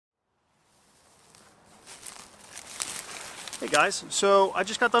Hey guys, so I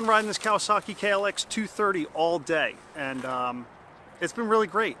just got done riding this Kawasaki KLX230 all day, and it's been really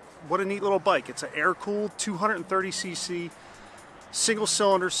great. What a neat little bike. It's an air-cooled 230cc, single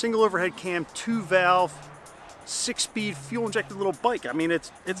cylinder, single overhead cam, 2-valve, 6-speed fuel-injected little bike. I mean,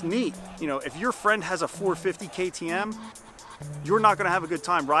 it's neat. You know, if your friend has a 450 KTM, you're not going to have a good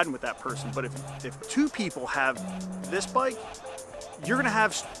time riding with that person. But if two people have this bike, you're going to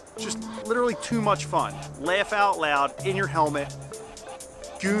have just literally too much fun. Laugh out loud in your helmet,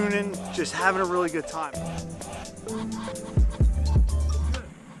 gooning, just having a really good time.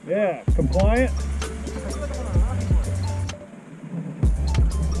 Yeah, compliant.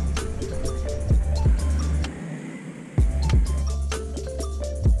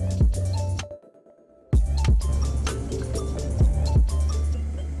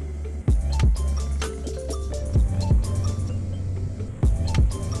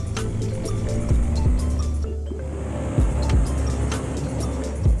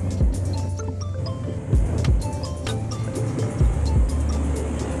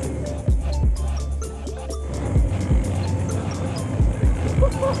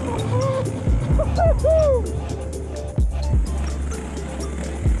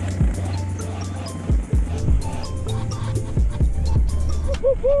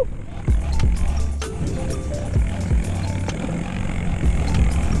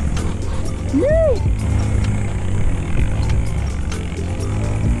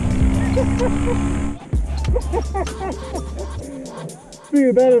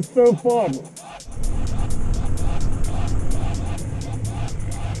 Dude, that is so fun.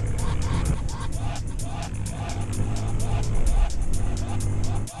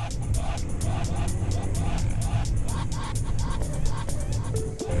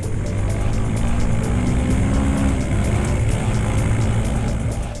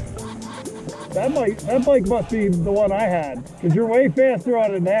 That bike must be the one I had, because you're way faster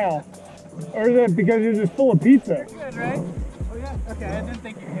on it now. Or is that because you're just full of pizza? Good, right? Oh yeah? Okay, I didn't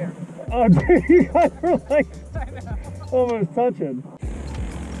think you cared. Oh, dude, you guys were like almost touching.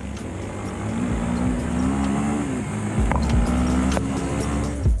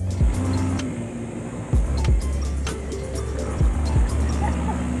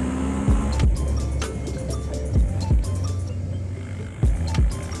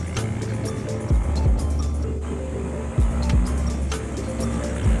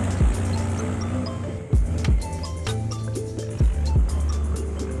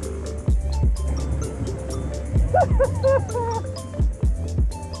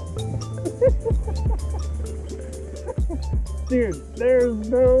 Dude, there's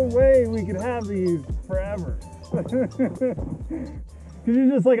no way we could have these forever. Because you're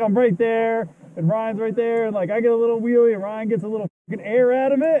just like, I'm right there, and Ryan's right there, and like I get a little wheelie, and Ryan gets a little fucking air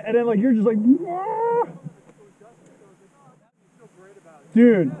out of it, and then like you're just like, wah!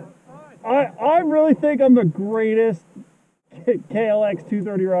 Dude, I really think I'm the greatest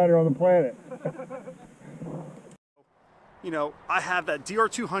KLX230 rider on the planet. You know, I have that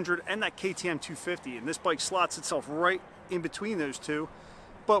DR200 and that KTM 250, and this bike slots itself right in between those two.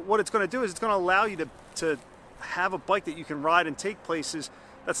 But what it's going to do is it's going to allow you to have a bike that you can ride and take places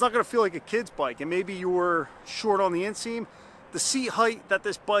that's not going to feel like a kid's bike. And maybe you're short on the inseam. The seat height that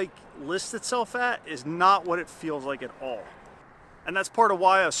this bike lists itself at is not what it feels like at all. And that's part of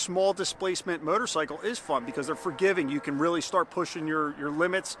why a small displacement motorcycle is fun, because they're forgiving. You can really start pushing your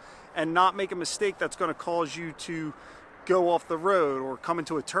limits and not make a mistake that's going to cause you to go off the road or come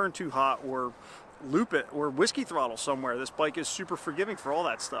into a turn too hot or loop it or whiskey throttle somewhere. This bike is super forgiving for all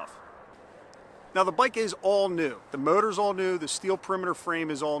that stuff. Now the bike is all new. The motor's all new, the steel perimeter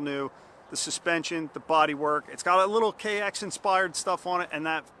frame is all new, the suspension, the bodywork. It's got a little KX inspired stuff on it and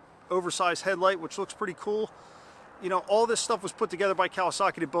that oversized headlight, which looks pretty cool. You know, all this stuff was put together by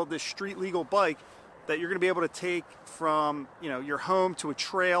Kawasaki to build this street legal bike that you're going to be able to take from, you know, your home to a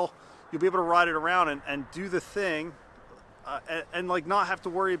trail. You'll be able to ride it around and do the thing and like not have to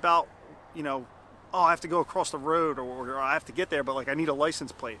worry about, you know, oh, I have to go across the road or I have to get there, but like I need a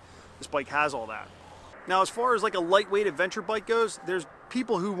license plate. This bike has all that. Now, as far as like a lightweight adventure bike goes, there's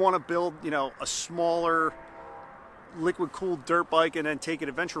people who want to build, you know, a smaller liquid cooled dirt bike and then take it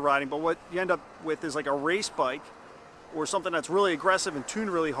adventure riding. But what you end up with is like a race bike or something that's really aggressive and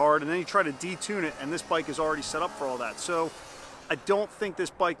tuned really hard, and then you try to detune it, and this bike is already set up for all that. So I don't think this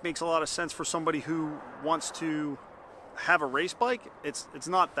bike makes a lot of sense for somebody who wants to have a race bike. It's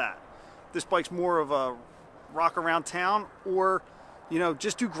not that. This bike's more of a rock around town, or, you know,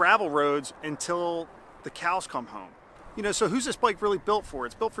 just do gravel roads until the cows come home. You know, so who's this bike really built for?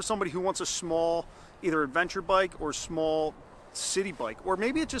 It's built for somebody who wants a small, either adventure bike or small city bike, or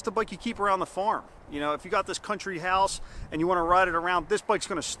maybe it's just a bike you keep around the farm. You know, if you got this country house and you want to ride it around, this bike's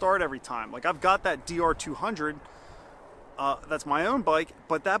going to start every time. Like I've got that DR200, that's my own bike,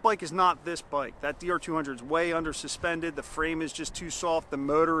 but that bike is not this bike. That DR200 is way under suspended. The frame is just too soft. The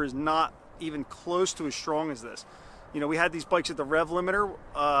motor is not even close to as strong as this. You know, we had these bikes at the rev limiter,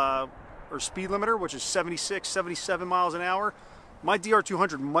 or speed limiter, which is 76, 77 miles an hour. My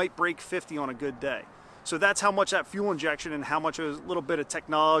DR200 might break 50 on a good day. So that's how much that fuel injection and how much a little bit of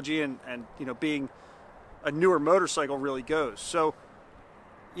technology and you know, being a newer motorcycle really goes. So,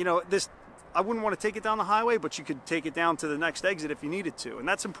 you know, this, I wouldn't want to take it down the highway, but you could take it down to the next exit if you needed to. And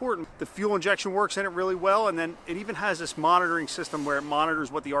that's important. The fuel injection works in it really well. And then it even has this monitoring system where it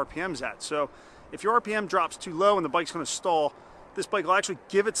monitors what the RPM's at. So if your RPM drops too low and the bike's going to stall, this bike will actually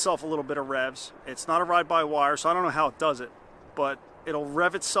give itself a little bit of revs. It's not a ride-by-wire, so I don't know how it does it, but it'll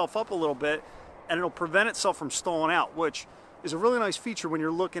rev itself up a little bit and it'll prevent itself from stalling out, which is a really nice feature when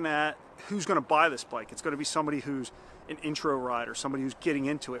you're looking at who's going to buy this bike. It's going to be somebody who's an intro rider, somebody who's getting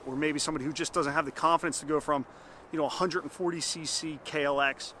into it, or maybe somebody who just doesn't have the confidence to go from, you know, 140cc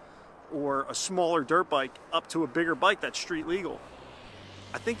KLX or a smaller dirt bike up to a bigger bike that's street legal.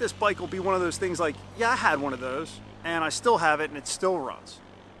 I think this bike will be one of those things like, yeah, I had one of those and I still have it and it still runs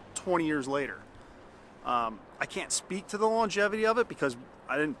 20 years later. I can't speak to the longevity of it because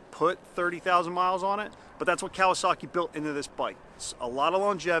I didn't put 30,000 miles on it, but that's what Kawasaki built into this bike. It's a lot of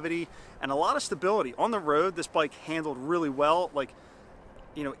longevity and a lot of stability. On the road, this bike handled really well. Like,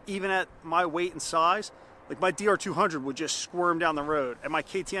 you know, even at my weight and size, like my DR200 would just squirm down the road, and my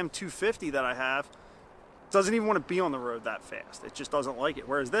KTM 250 that I have doesn't even want to be on the road that fast. It just doesn't like it.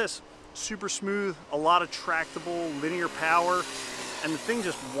 Whereas this, super smooth, a lot of tractable, linear power, and the thing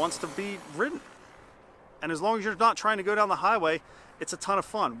just wants to be ridden. And as long as you're not trying to go down the highway, it's a ton of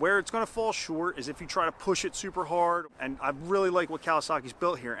fun. Where it's going to fall short is if you try to push it super hard. And I really like what Kawasaki's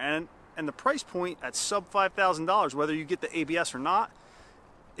built here. And the price point at sub $5,000, whether you get the ABS or not,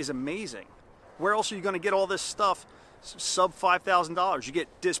 is amazing. Where else are you going to get all this stuff sub $5,000? You get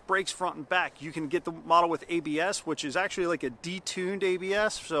disc brakes front and back. You can get the model with ABS, which is actually like a detuned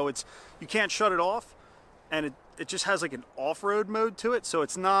ABS. So it's, you can't shut it off. And it just has like an off-road mode to it, so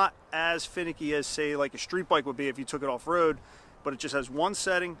it's not as finicky as, say, like a street bike would be if you took it off-road, but it just has one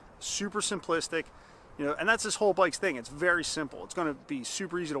setting, super simplistic, you know, and that's this whole bike's thing. It's very simple. It's going to be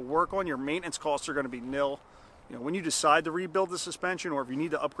super easy to work on. Your maintenance costs are going to be nil. You know, when you decide to rebuild the suspension or if you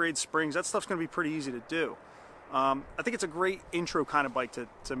need to upgrade springs, that stuff's going to be pretty easy to do. I think it's a great intro kind of bike to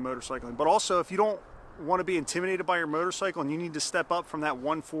motorcycling, but also if you don't want to be intimidated by your motorcycle and you need to step up from that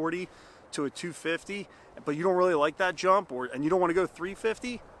 140 to a 250, but you don't really like that jump, and you don't want to go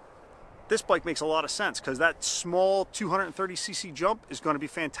 350, this bike makes a lot of sense because that small 230cc jump is going to be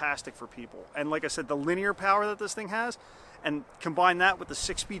fantastic for people. And like I said, the linear power that this thing has, and combine that with the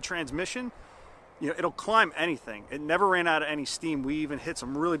 6-speed transmission, you know, it'll climb anything. It never ran out of any steam. We even hit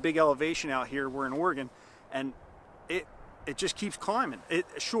some really big elevation out here. We're in Oregon, and it just keeps climbing.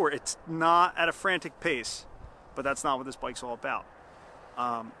 Sure, it's not at a frantic pace, but that's not what this bike's all about.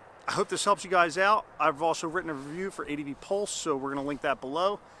 I hope this helps you guys out. I've also written a review for ADV Pulse, so we're going to link that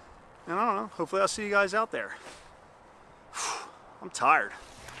below. And I don't know, hopefully I'll see you guys out there. I'm tired.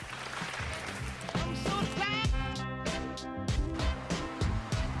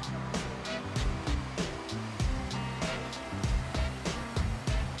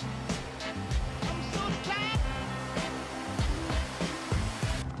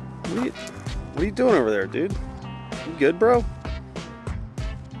 What are you doing over there, dude? You good, bro?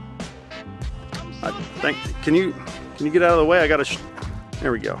 Can you get out of the way? I gotta.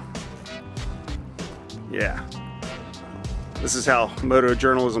 There we go. Yeah. This is how moto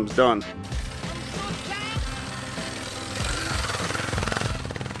journalism's done.